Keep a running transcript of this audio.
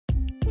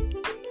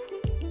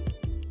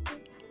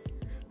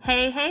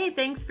Hey,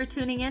 thanks for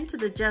tuning in to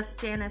the Just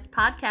Janice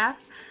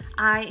podcast.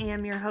 I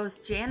am your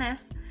host,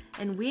 Janice,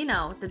 and we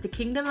know that the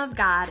kingdom of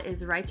God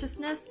is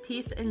righteousness,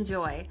 peace, and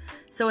joy.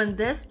 So in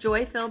this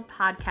joy-filled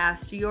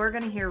podcast, you're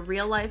going to hear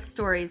real-life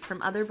stories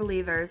from other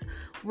believers.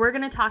 We're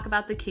going to talk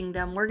about the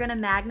kingdom. We're going to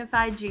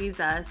magnify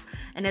Jesus,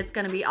 and it's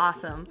going to be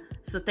awesome.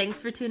 So thanks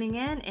for tuning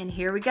in, and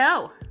here we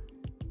go.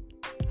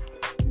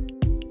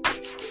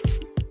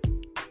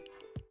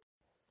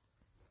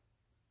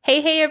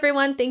 Hey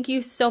everyone, thank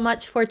you so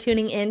much for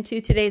tuning in to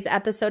today's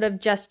episode of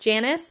Just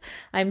Janice.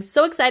 I'm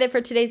so excited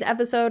for today's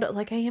episode,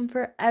 like I am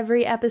for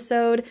every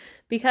episode,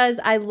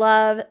 because I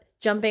love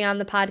jumping on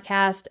the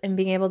podcast and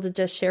being able to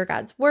just share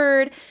God's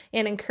word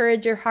and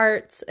encourage your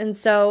hearts. And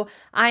so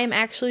I am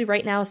actually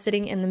right now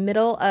sitting in the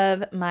middle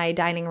of my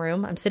dining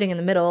room. I'm sitting in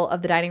the middle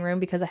of the dining room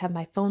because I have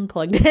my phone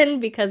plugged in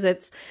because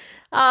it's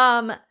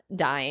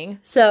dying.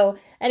 So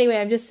anyway,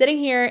 I'm just sitting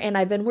here and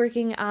I've been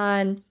working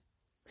on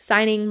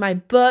signing my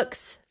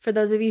books. For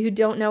those of you who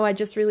don't know, I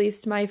just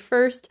released my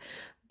first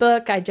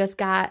book. I just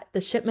got the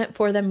shipment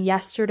for them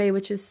yesterday,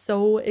 which is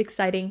so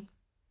exciting.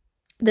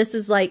 This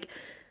is like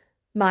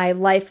my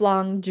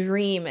lifelong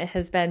dream. It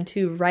has been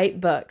to write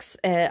books,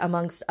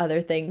 amongst other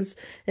things.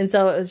 And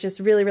so it was just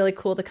really, really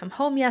cool to come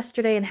home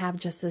yesterday and have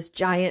just this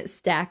giant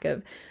stack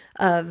of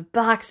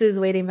boxes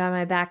waiting by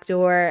my back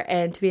door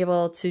and to be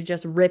able to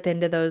just rip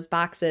into those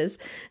boxes.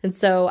 And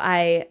so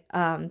I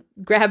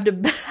grabbed a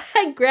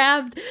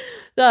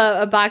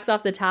box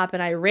off the top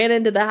and I ran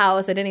into the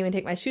house. I didn't even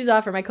take my shoes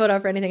off or my coat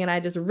off or anything, and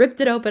I just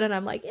ripped it open and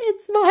I'm like,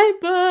 it's my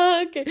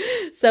book.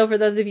 So for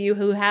those of you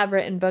who have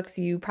written books,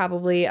 you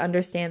probably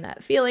understand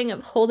that feeling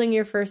of holding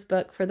your first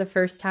book for the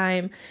first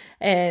time.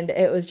 And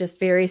it was just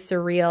very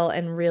surreal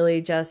and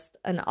really just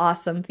an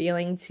awesome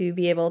feeling to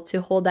be able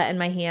to hold that in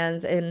my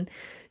hands, and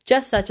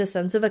just such a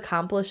sense of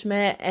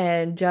accomplishment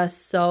and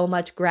just so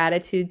much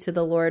gratitude to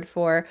the Lord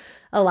for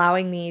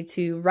allowing me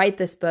to write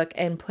this book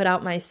and put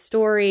out my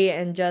story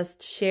and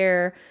just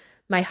share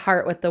my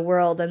heart with the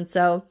world. And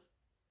so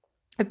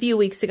a few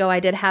weeks ago, I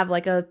did have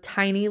like a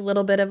tiny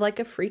little bit of like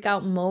a freak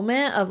out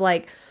moment of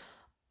like,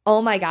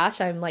 oh my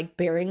gosh, I'm like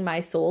bearing my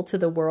soul to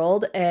the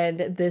world and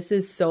this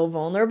is so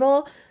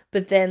vulnerable.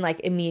 But then like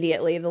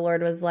immediately the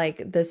Lord was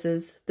like, this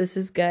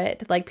is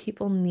good. Like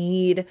people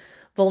need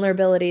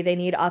vulnerability. They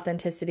need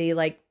authenticity.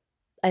 Like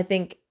I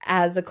think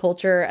as a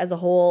culture, as a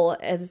whole,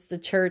 as the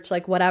church,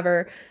 like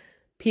whatever,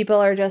 people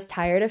are just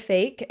tired of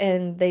fake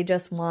and they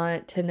just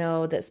want to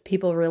know that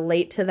people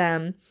relate to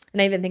them.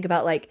 And I even think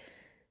about like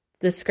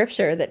the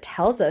scripture that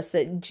tells us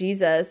that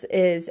Jesus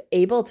is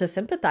able to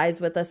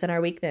sympathize with us in our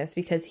weakness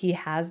because he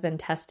has been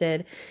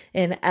tested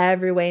in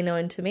every way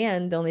known to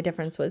man. The only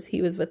difference was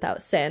he was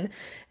without sin.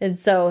 And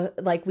so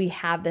like we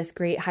have this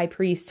great high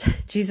priest,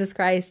 Jesus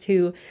Christ,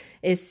 who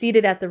is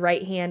seated at the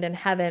right hand in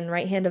heaven,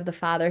 right hand of the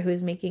Father, who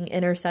is making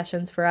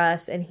intercessions for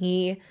us. And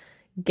he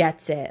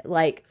gets it.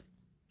 Like,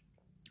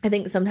 I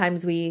think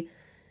sometimes we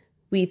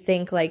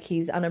think like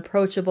he's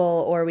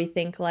unapproachable, or we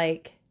think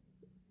like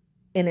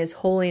in his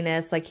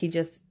holiness, like he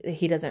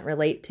doesn't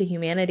relate to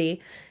humanity.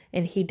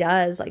 And he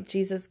does. Like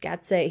Jesus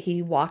gets it.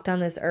 He walked on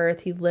this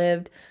earth. He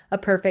lived a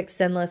perfect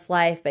sinless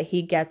life, but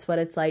he gets what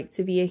it's like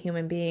to be a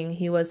human being.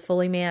 He was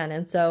fully man.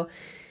 And so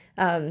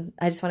I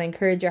just want to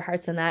encourage your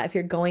hearts in that. If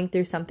you're going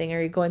through something or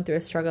you're going through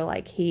a struggle,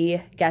 like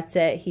he gets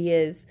it. He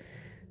is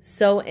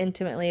so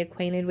intimately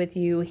acquainted with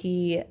you.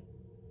 He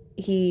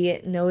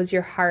knows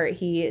your heart.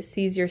 He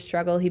sees your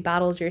struggle. He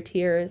bottles your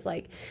tears.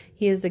 Like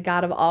he is the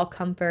God of all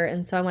comfort.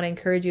 And so I want to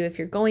encourage you, if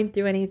you're going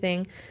through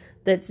anything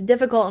that's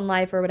difficult in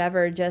life or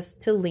whatever, just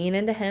to lean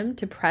into him,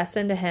 to press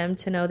into him,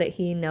 to know that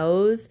he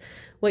knows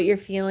what you're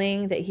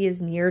feeling, that he is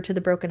near to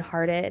the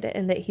brokenhearted,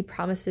 and that he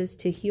promises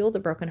to heal the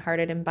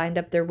brokenhearted and bind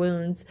up their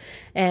wounds.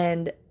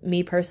 And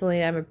me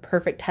personally, I'm a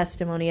perfect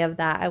testimony of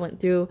that. I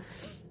went through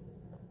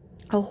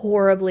a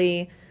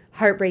horribly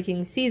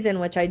heartbreaking season,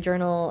 which I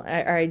journal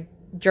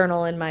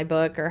in my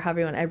book, or however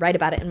you want, I write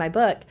about it in my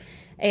book.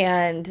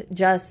 And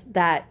just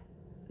that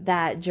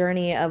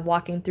journey of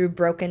walking through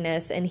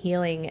brokenness and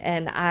healing.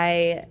 And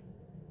I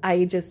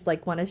just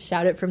like want to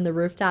shout it from the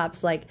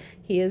rooftops. Like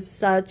he is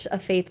such a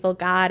faithful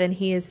God, and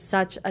he is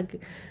such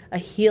a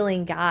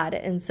healing God.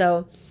 And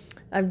so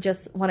I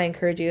just want to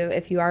encourage you,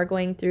 if you are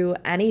going through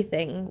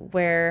anything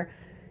where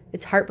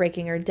it's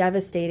heartbreaking or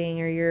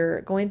devastating, or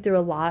you're going through a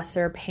loss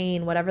or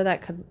pain, whatever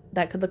that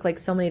could look like,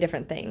 so many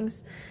different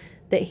things,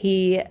 that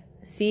he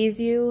sees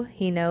you,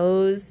 he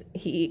knows,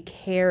 he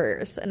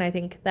cares. And I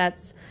think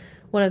that's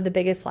one of the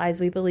biggest lies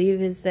we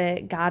believe, is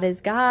that God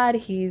is God.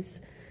 He's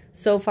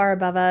so far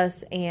above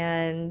us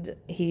and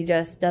he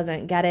just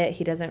doesn't get it.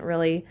 He doesn't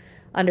really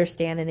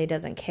understand and he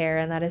doesn't care.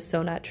 And that is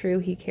so not true.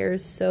 He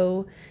cares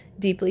so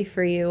deeply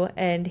for you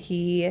and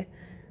he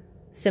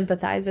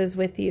sympathizes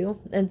with you.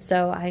 And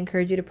so I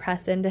encourage you to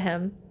press into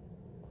him.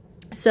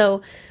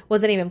 So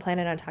wasn't even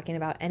planning on talking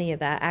about any of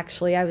that.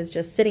 Actually, I was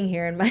just sitting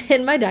here in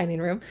my dining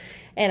room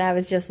and I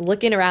was just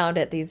looking around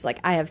at these, like,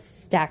 I have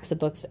stacks of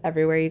books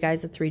everywhere, you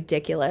guys. It's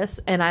ridiculous.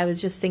 And I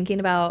was just thinking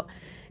about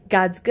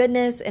God's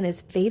goodness and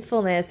his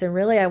faithfulness. And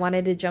really, I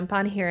wanted to jump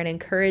on here and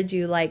encourage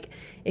you, like,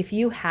 if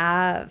you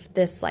have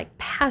this like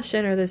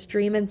passion or this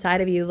dream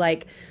inside of you,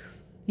 like,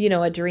 you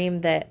know, a dream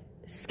that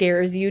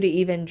scares you to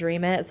even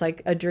dream it. It's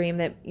like a dream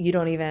that you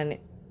don't even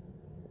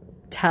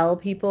tell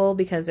people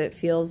because it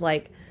feels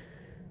like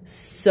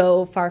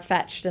so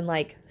far-fetched and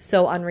like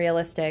so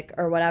unrealistic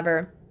or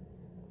whatever.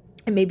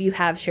 And maybe you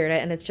have shared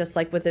it and it's just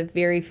like with a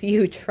very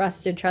few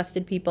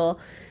trusted people.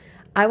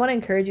 I want to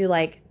encourage you,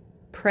 like,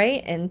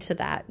 pray into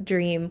that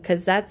dream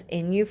because that's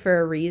in you for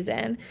a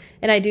reason.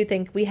 And I do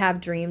think we have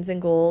dreams and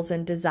goals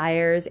and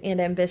desires and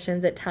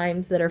ambitions at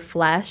times that are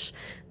flesh,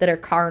 that are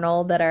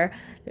carnal, that are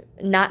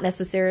not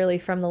necessarily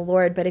from the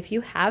Lord. But if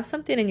you have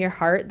something in your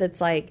heart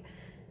that's like,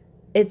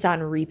 it's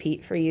on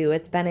repeat for you,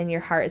 it's been in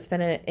your heart, it's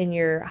been in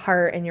your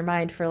heart and your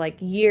mind for like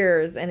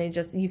years, and it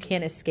just, you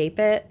can't escape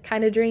it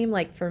kind of dream.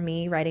 Like for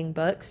me, writing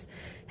books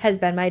has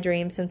been my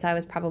dream since I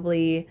was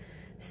probably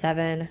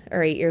 7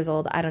 or 8 years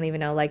old. I don't even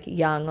know, like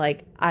young,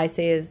 like I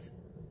say as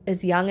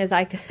young as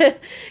I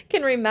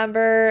can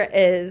remember,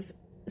 as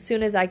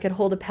soon as I could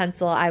hold a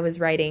pencil, I was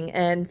writing.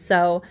 And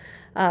so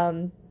I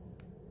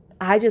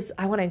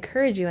want to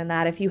encourage you in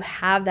that. If you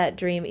have that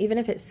dream, even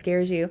if it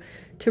scares you,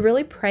 to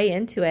really pray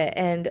into it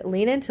and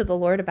lean into the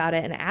Lord about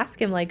it and ask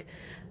him, like,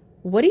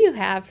 what do you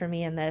have for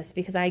me in this?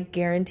 Because I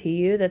guarantee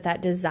you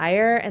that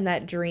desire and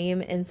that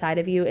dream inside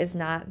of you is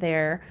not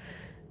there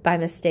by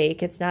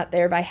mistake. It's not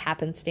there by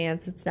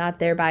happenstance. It's not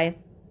there by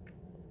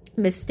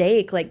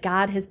mistake. Like,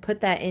 God has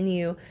put that in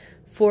you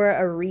for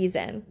a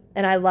reason.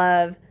 And I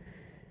love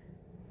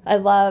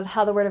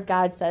how the word of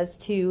God says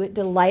to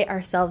delight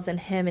ourselves in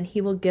him and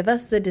he will give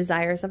us the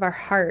desires of our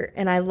heart.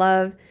 And I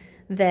love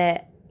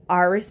that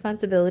our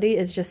responsibility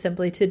is just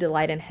simply to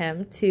delight in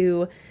him,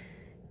 to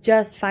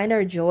just find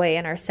our joy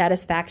and our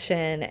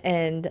satisfaction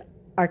and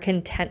our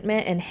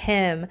contentment in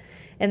him.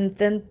 And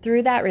then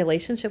through that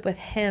relationship with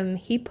him,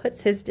 he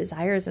puts his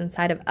desires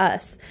inside of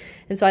us.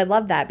 And so I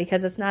love that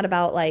because it's not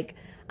about like,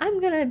 I'm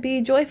going to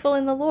be joyful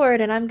in the Lord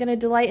and I'm going to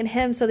delight in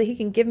him so that he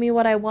can give me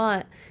what I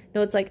want.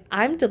 No, it's like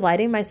I'm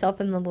delighting myself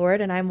in the Lord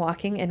and I'm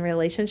walking in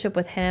relationship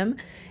with him.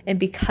 And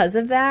because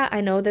of that, I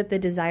know that the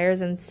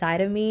desires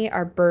inside of me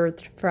are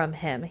birthed from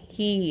him.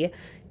 He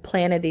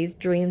planted these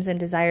dreams and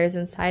desires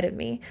inside of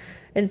me.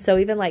 And so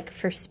even like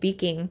for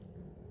speaking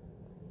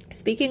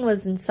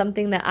was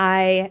something that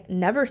I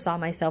never saw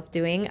myself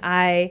doing.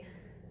 I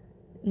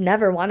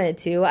never wanted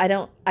to.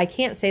 I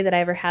can't say that I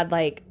ever had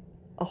like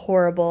a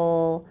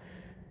horrible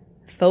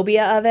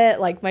phobia of it.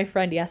 Like my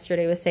friend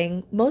yesterday was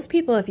saying, most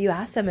people, if you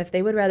ask them if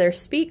they would rather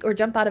speak or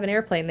jump out of an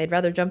airplane, they'd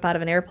rather jump out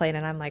of an airplane.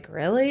 And I'm like,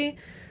 really?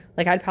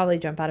 Like I'd probably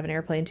jump out of an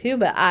airplane too,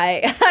 but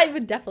I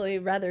would definitely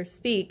rather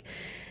speak.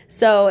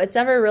 So it's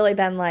never really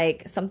been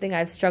like something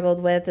I've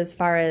struggled with as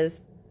far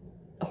as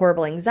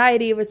horrible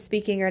anxiety with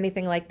speaking or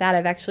anything like that.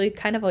 I've actually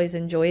kind of always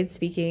enjoyed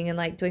speaking and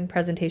like doing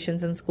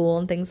presentations in school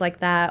and things like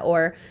that,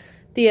 or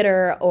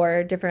theater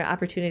or different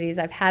opportunities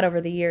I've had over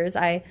the years.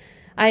 I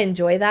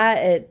enjoy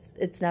that.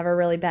 It's never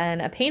really been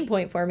a pain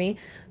point for me,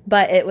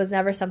 but it was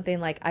never something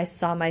like I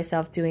saw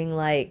myself doing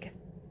like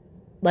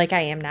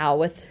I am now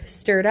with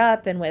Stirred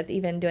Up and with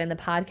even doing the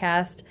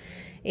podcast.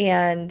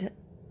 And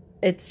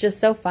it's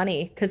just so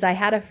funny because I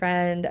had a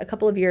friend a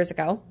couple of years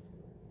ago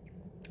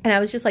and I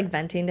was just like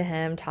venting to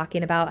him,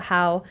 talking about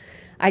how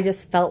I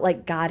just felt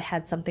like God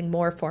had something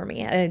more for me.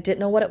 And I didn't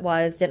know what it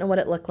was, didn't know what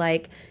it looked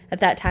like. At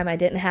that time, I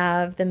didn't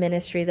have the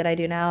ministry that I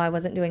do now. I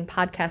wasn't doing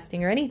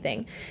podcasting or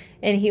anything.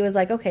 And he was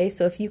like, okay,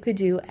 so if you could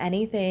do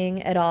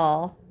anything at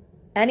all,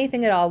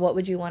 what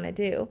would you want to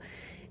do?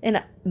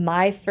 And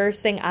my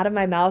first thing out of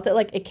my mouth,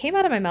 it came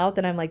out of my mouth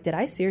and I'm like, did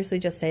I seriously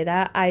just say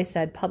that? I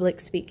said public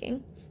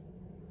speaking.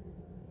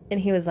 And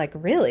he was like,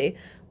 really?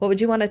 What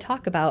would you want to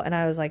talk about? And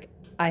I was like,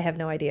 I have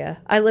no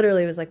idea. I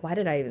literally was like, why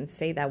did I even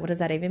say that? What does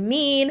that even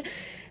mean?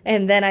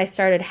 And then I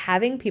started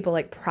having people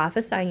like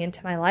prophesying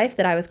into my life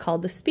that I was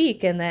called to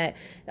speak and that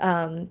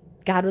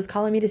God was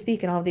calling me to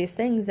speak and all these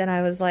things. And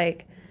I was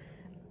like,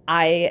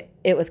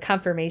 it was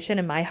confirmation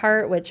in my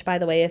heart, which, by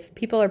the way, if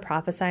people are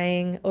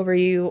prophesying over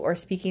you or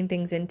speaking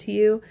things into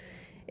you,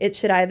 it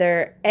should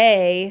either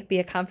A, be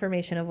a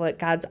confirmation of what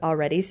God's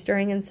already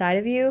stirring inside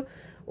of you,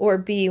 or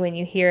B, when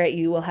you hear it,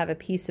 you will have a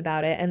peace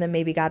about it, and then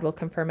maybe God will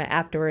confirm it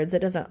afterwards. It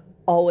doesn't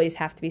always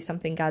have to be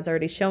something God's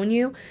already shown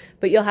you,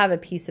 but you'll have a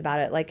peace about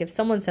it. Like if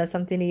someone says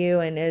something to you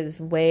and is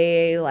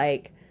way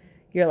like,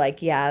 you're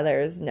like, yeah,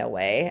 there's no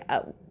way.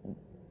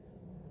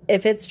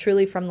 If it's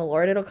truly from the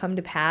Lord, it'll come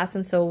to pass.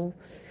 And so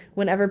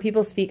whenever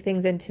people speak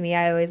things into me,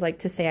 I always like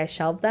to say I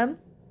shelve them.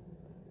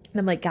 And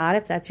I'm like, God,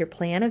 if that's your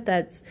plan, if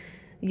that's,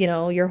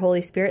 your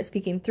Holy Spirit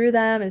speaking through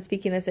them and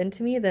speaking this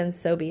into me, then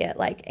so be it.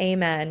 Like,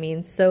 amen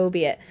means so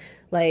be it.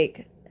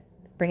 Like,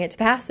 bring it to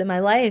pass in my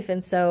life.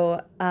 And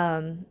so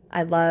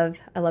I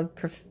love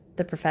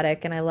the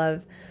prophetic, and I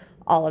love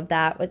all of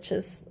that, which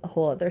is a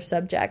whole other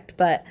subject,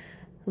 but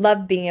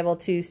love being able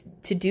to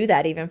do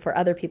that even for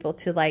other people,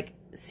 to like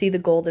see the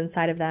gold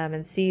inside of them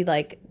and see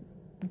like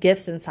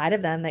gifts inside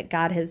of them that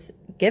God has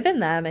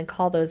given them and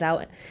call those out.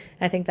 And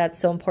I think that's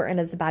so important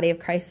as the body of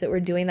Christ that we're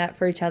doing that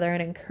for each other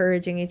and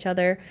encouraging each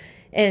other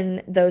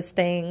in those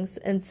things.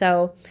 And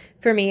so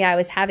for me, I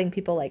was having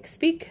people like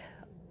speak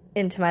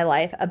into my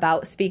life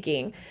about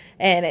speaking,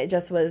 and it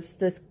just was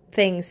this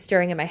thing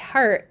stirring in my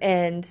heart.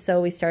 And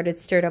so we started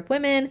Stirred Up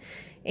Women,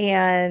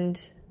 and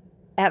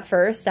at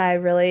first I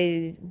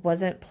really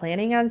wasn't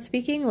planning on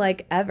speaking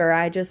like ever.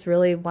 I just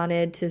really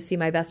wanted to see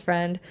my best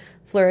friend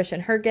flourish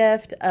in her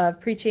gift of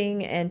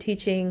preaching and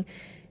teaching.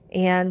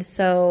 And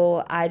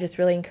so I just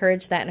really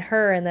encouraged that in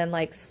her. And then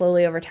like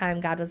slowly over time,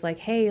 God was like,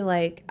 hey,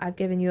 like I've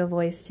given you a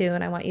voice too,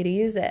 and I want you to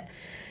use it.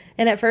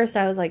 And at first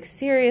I was like,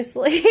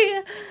 seriously,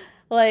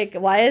 like,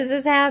 why is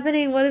this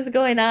happening? What is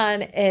going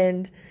on?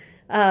 And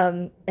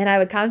I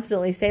would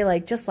constantly say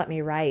like, just let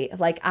me write.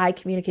 Like I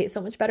communicate so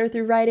much better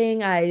through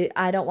writing. I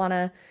don't want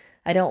to,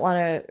 I don't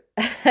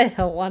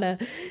want to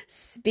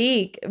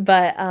speak.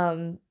 But,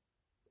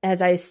 as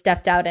I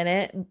stepped out in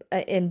it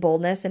in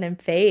boldness and in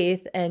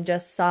faith and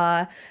just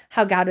saw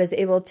how God was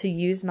able to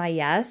use my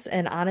yes.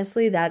 And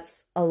honestly,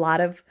 that's a lot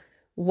of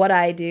what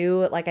I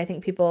do. Like, I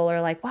think people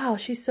are like, wow,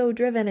 she's so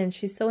driven and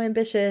she's so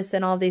ambitious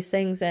and all these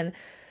things. And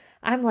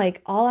I'm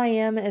like, all I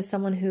am is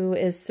someone who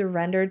is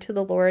surrendered to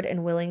the Lord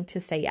and willing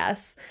to say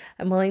yes.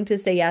 I'm willing to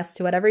say yes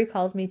to whatever he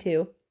calls me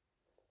to.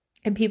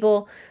 And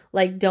people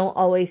like don't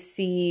always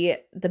see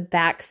the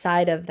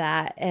backside of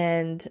that,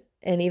 and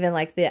even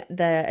like the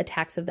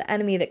attacks of the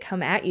enemy that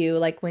come at you,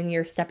 like when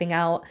you're stepping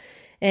out,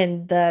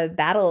 and the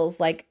battles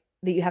like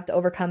that you have to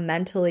overcome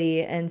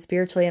mentally and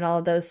spiritually and all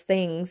of those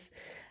things,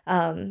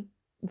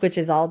 which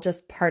is all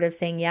just part of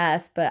saying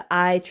yes. But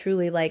I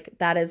truly like,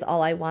 that is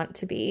all I want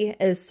to be,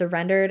 is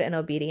surrendered and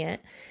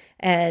obedient.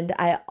 And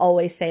I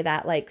always say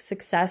that like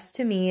success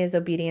to me is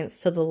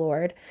obedience to the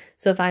Lord.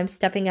 So if I'm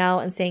stepping out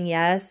and saying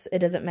yes, it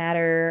doesn't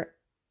matter.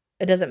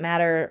 It doesn't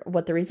matter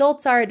what the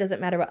results are. It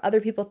doesn't matter what other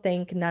people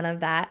think. None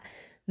of that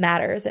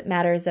matters. It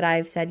matters that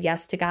I've said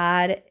yes to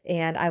God,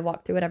 and I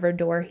walk through whatever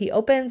door he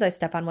opens. I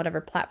step on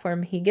whatever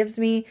platform he gives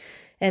me.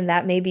 And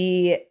that may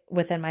be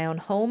within my own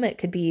home. It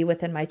could be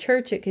within my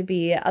church. It could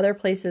be other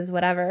places,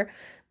 whatever.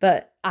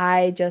 But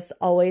I just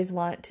always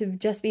want to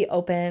just be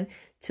open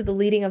to the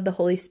leading of the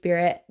Holy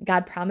Spirit.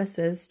 God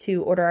promises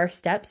to order our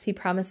steps. He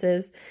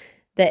promises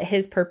that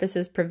his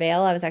purposes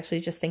prevail. I was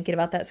actually just thinking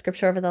about that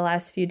scripture over the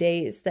last few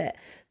days, that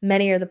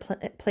many are the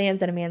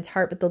plans in a man's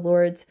heart, but the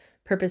Lord's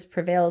purpose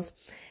prevails.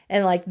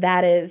 And like,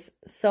 that is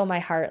so my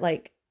heart.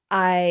 Like,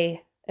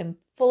 I am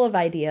full of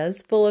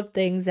ideas, full of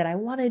things that I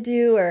want to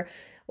do,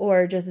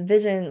 or just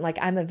vision. Like,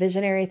 I'm a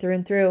visionary through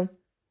and through,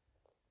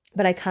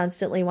 but I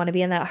constantly want to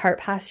be in that heart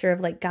posture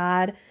of like,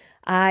 God,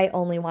 I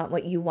only want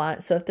what you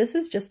want. So if this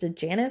is just a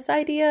Janice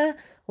idea,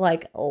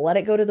 like, let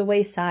it go to the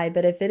wayside.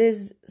 But if it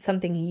is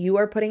something you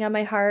are putting on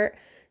my heart,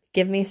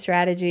 give me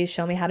strategy,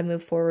 show me how to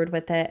move forward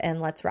with it, and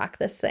let's rock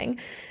this thing.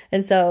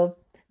 And so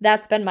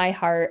that's been my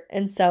heart.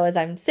 And so as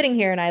I'm sitting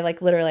here, and I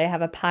like literally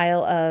have a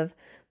pile of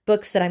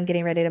books that I'm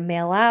getting ready to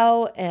mail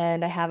out,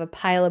 and I have a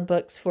pile of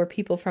books for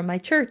people from my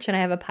church, and I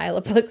have a pile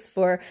of books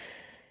for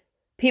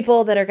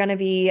people that are going to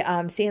be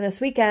seeing this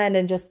weekend,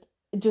 and just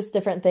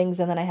different things.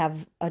 And then I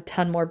have a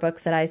ton more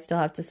books that I still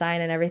have to sign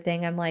and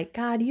everything. I'm like,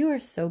 God, you are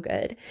so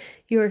good.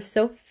 You are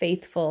so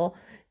faithful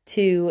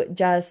to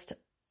just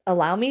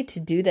allow me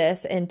to do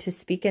this and to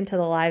speak into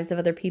the lives of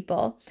other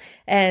people.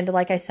 And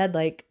like I said,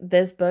 like,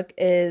 this book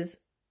is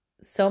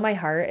so my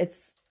heart.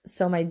 It's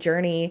so my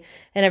journey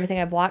and everything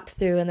I've walked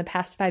through in the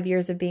past 5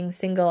 years of being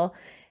single.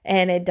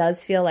 And it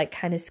does feel like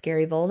kind of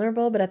scary,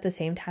 vulnerable, but at the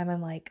same time,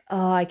 I'm like,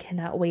 oh, I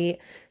cannot wait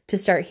to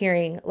start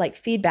hearing like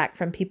feedback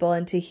from people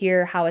and to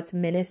hear how it's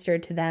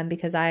ministered to them,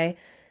 because I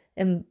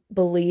am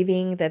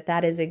believing that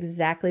that is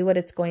exactly what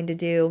it's going to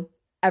do.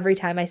 Every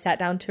time I sat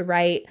down to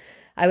write,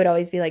 I would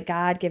always be like,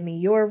 God, give me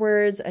your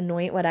words,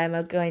 anoint what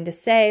I'm going to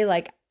say.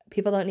 Like,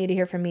 people don't need to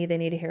hear from me. They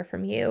need to hear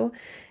from you.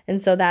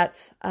 And so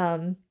that's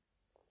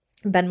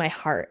been my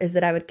heart, is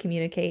that I would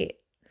communicate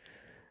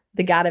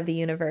the God of the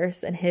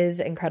universe and his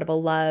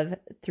incredible love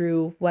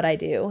through what I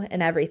do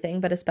and everything,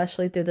 but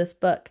especially through this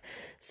book.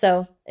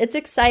 So it's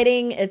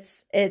exciting.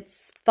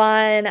 It's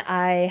fun.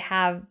 I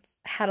have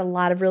had a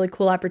lot of really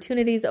cool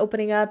opportunities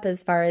opening up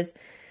as far as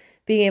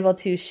being able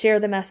to share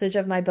the message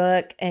of my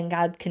book, and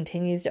God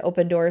continues to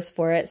open doors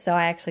for it. So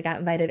I actually got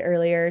invited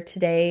earlier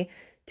today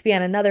to be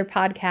on another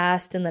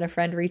podcast, and then a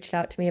friend reached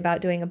out to me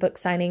about doing a book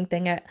signing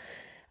thing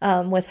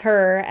with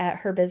her at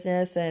her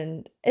business.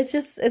 And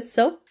it's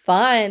so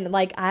fun.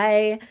 Like,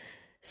 I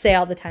say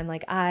all the time,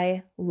 like,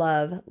 I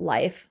love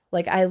life.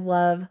 Like, I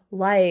love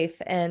life.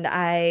 And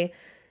I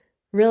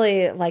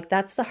really, like,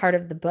 that's the heart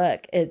of the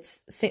book.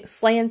 It's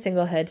slaying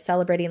singlehood,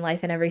 celebrating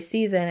life in every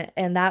season.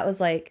 And that was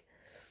like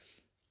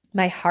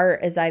my heart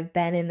as I've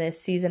been in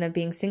this season of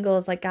being single,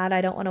 is like, God,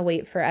 I don't want to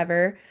wait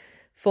forever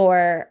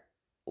for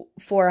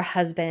a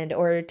husband,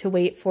 or to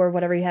wait for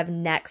whatever you have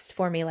next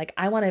for me. Like,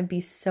 I want to be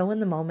so in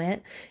the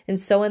moment and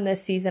so in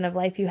this season of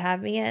life you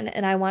have me in,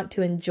 and I want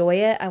to enjoy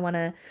it. I want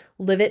to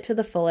live it to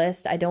the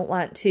fullest. I don't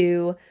want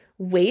to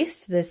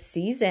waste this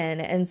season.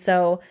 And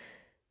so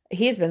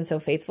he's been so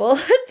faithful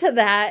to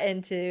that,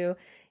 and to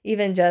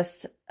even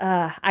just,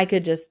 I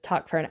could just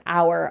talk for an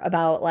hour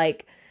about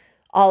like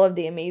all of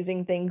the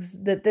amazing things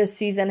that this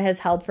season has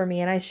held for me.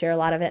 And I share a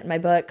lot of it in my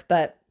book,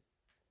 but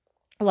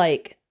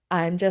like,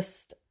 I'm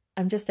just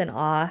in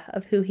awe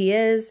of who he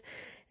is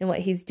and what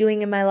he's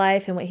doing in my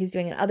life and what he's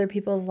doing in other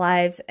people's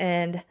lives,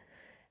 and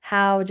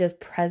how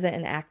just present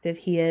and active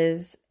he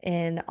is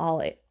in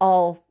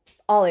all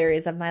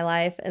areas of my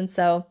life. And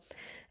so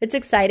it's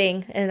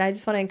exciting. And I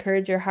just want to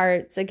encourage your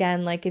hearts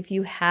again, like if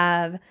you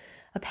have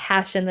a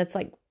passion that's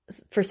like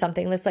for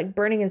something that's like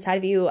burning inside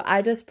of you,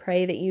 I just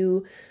pray that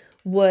you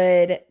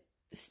would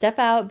step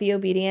out, be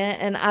obedient.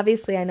 And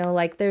obviously I know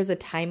like there's a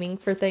timing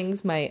for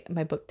things. My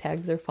book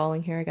tags are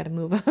falling here. I got to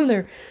move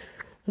them.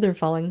 They're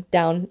falling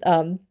down.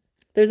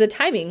 There's a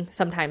timing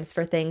sometimes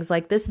for things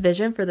like this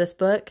vision for this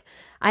book.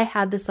 I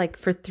had this like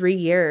for 3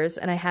 years,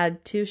 and I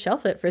had to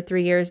shelf it for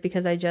 3 years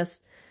because I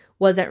just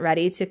wasn't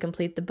ready to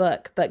complete the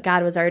book. But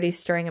God was already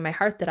stirring in my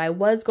heart that I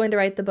was going to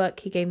write the book.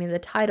 He gave me the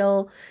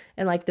title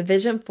and like the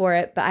vision for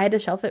it, but I had to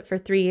shelf it for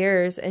 3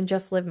 years and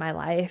just live my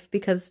life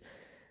because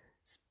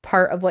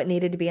part of what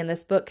needed to be in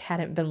this book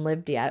hadn't been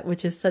lived yet,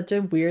 which is such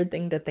a weird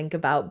thing to think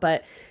about.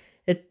 But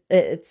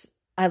it's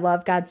I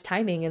love God's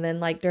timing. And then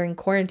like during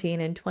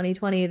quarantine in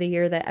 2020, the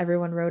year that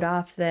everyone wrote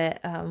off, that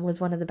was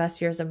one of the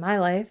best years of my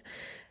life,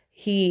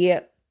 he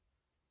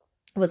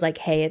was like,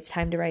 hey, it's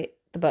time to write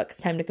the book.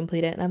 It's time to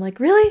complete it. And I'm like,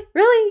 really?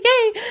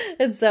 Yay.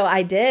 And so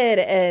I did.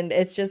 And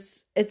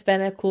it's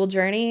been a cool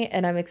journey,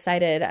 and I'm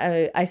excited.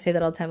 I say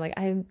that all the time. Like,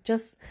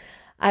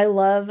 I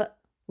love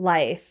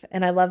life.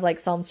 And I love like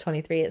Psalms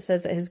 23. It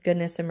says that his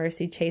goodness and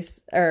mercy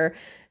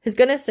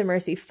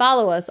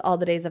follow us all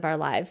the days of our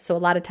lives. So a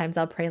lot of times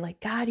I'll pray like,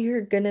 God,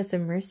 your goodness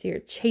and mercy are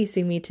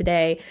chasing me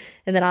today.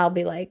 And then I'll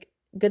be like,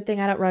 good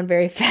thing I don't run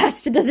very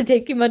fast. It doesn't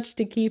take you much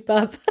to keep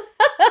up.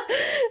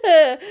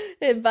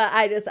 But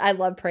I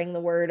love praying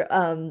the word,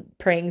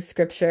 praying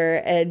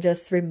scripture, and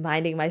just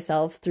reminding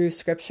myself through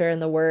scripture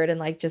and the word, and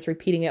like just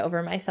repeating it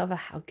over myself of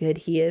how good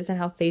he is and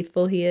how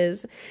faithful he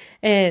is.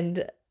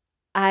 And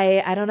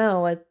I don't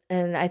know.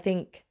 And I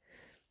think,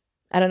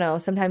 I don't know,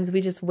 sometimes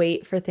we just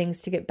wait for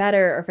things to get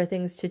better or for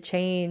things to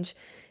change.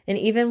 And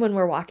even when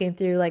we're walking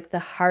through like the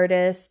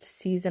hardest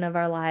season of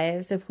our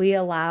lives, if we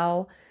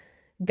allow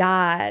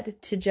God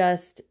to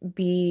just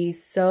be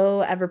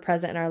so ever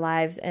present in our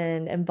lives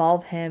and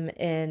involve him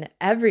in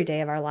every day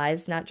of our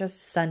lives, not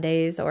just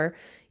Sundays or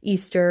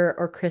Easter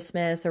or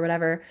Christmas or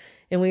whatever,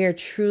 and we are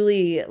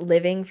truly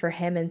living for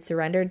him and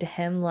surrendered to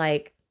him,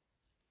 like,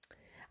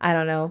 I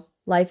don't know,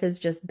 life is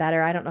just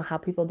better. I don't know how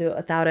people do it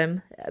without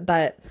him,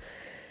 but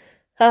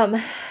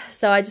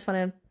so I just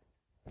want to,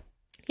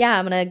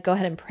 I'm going to go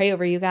ahead and pray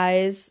over you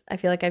guys. I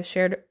feel like I've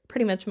shared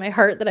pretty much my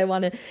heart that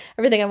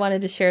everything I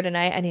wanted to share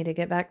tonight. I need to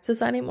get back to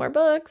signing more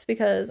books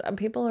because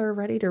people are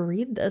ready to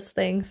read this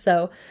thing.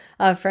 So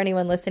for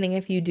anyone listening,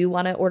 if you do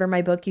want to order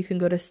my book, you can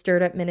go to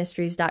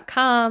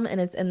stirredupministries.com,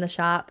 and it's in the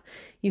shop.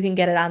 You can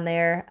get it on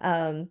there.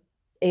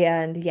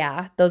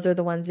 And those are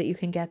the ones that you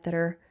can get that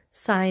are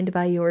signed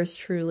by yours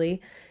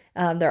truly.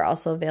 They're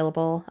also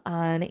available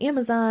on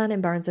Amazon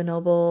and Barnes &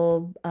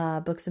 Noble,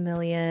 Books A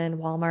Million,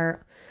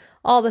 Walmart,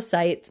 all the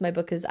sites. My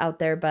book is out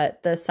there,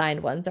 but the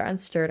signed ones are on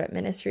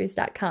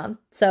stirredupministries.com.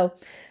 So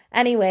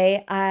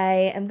anyway,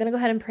 I am going to go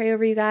ahead and pray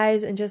over you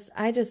guys, and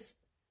I just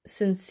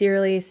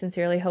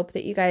sincerely hope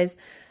that you guys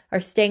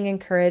are staying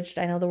encouraged.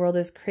 I know the world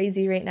is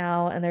crazy right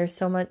now, and there's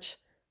so much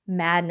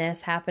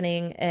madness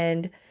happening,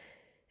 and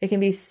it can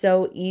be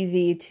so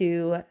easy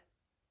to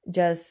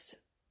just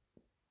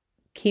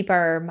keep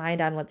our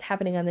mind on what's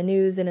happening on the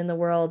news and in the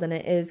world, and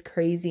it is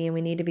crazy, and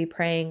we need to be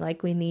praying.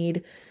 Like, we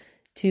need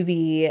to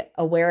be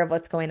aware of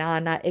what's going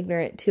on, not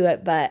ignorant to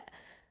it, but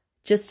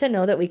just to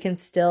know that we can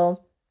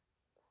still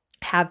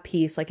have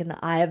peace, like in the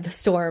eye of the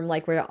storm,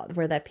 like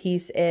where that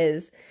peace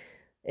is,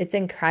 it's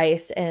in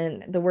Christ.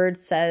 And the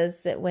word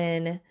says that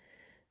when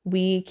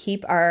we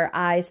keep our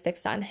eyes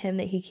fixed on him,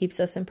 that he keeps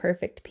us in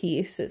perfect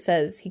peace. It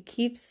says he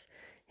keeps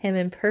him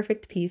in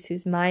perfect peace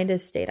whose mind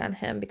is stayed on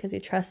him because he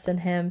trusts in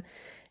him.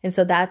 And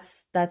so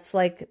that's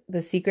like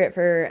the secret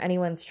for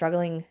anyone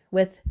struggling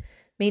with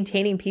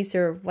maintaining peace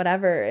or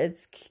whatever.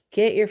 It's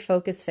get your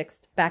focus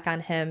fixed back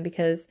on him,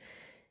 because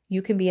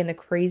you can be in the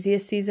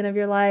craziest season of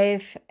your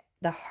life,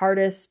 the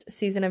hardest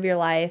season of your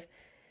life,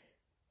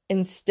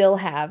 and still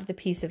have the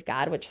peace of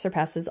God, which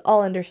surpasses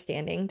all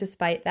understanding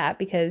despite that,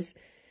 because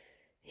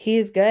he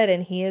is good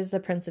and he is the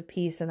Prince of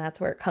Peace, and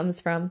that's where it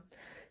comes from.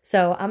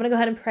 So I'm going to go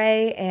ahead and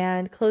pray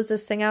and close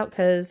this thing out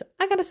because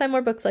I got to sign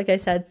more books, like I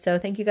said. So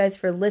thank you guys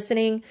for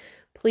listening.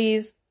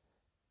 Please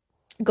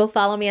go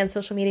follow me on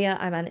social media.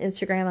 I'm on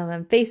Instagram. I'm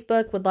on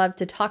Facebook. Would love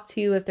to talk to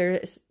you if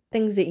there's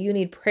things that you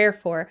need prayer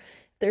for.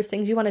 If there's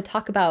things you want to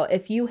talk about.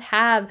 If you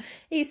have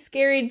a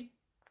scary,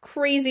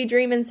 crazy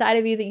dream inside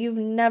of you that you've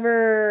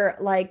never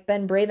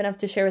been brave enough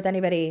to share with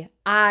anybody,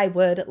 I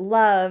would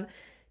love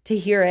to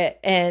hear it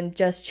and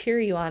just cheer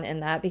you on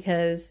in that,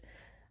 because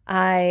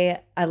I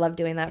love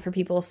doing that for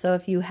people. So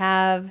if you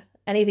have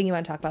anything you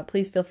want to talk about,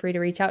 please feel free to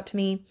reach out to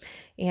me,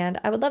 and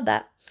I would love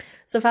that.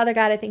 So, Father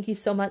God, I thank you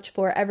so much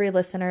for every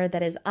listener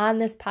that is on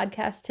this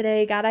podcast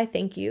today. God, I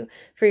thank you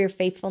for your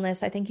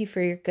faithfulness. I thank you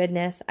for your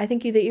goodness. I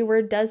thank you that your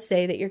word does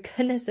say that your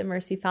goodness and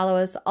mercy follow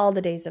us all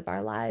the days of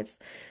our lives.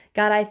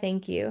 God, I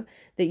thank you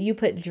that you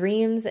put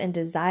dreams and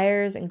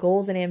desires and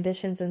goals and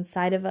ambitions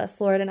inside of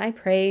us, Lord. And I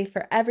pray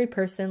for every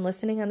person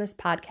listening on this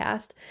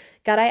podcast.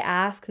 God, I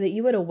ask that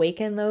you would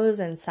awaken those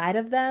inside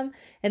of them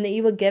and that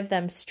you would give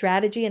them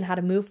strategy and how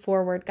to move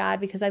forward, God,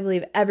 because I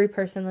believe every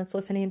person that's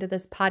listening to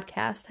this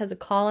podcast has a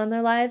call on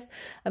their lives.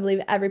 I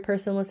believe every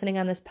person listening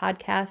on this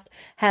podcast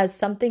has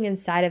something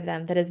inside of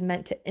them that is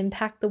meant to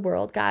impact the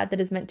world, God,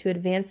 that is meant to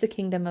advance the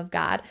kingdom of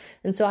God.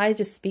 And so I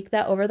just speak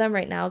that over them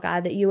right now,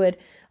 God, that you would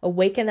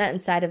awaken that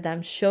inside of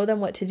them, show them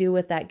what to do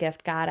with that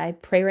gift, God. I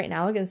pray right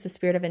now against the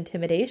spirit of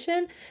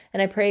intimidation,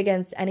 and I pray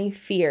against any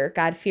fear,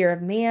 God, fear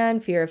of man,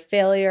 fear of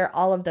failure,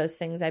 all of those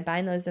things. I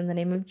bind those in the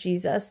name of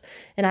Jesus,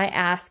 and I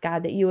ask,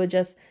 God, that you would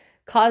just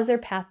cause their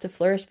path to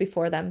flourish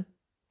before them.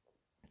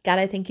 God,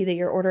 I thank you that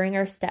you're ordering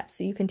our steps,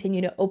 that you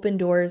continue to open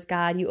doors,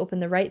 God. You open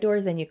the right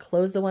doors and you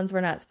close the ones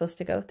we're not supposed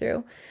to go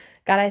through.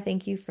 God, I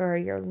thank you for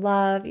your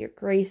love, your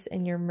grace,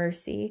 and your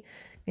mercy.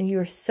 And you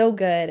are so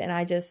good, and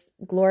I just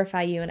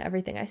glorify you in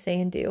everything I say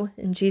and do.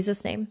 In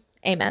Jesus' name,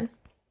 amen.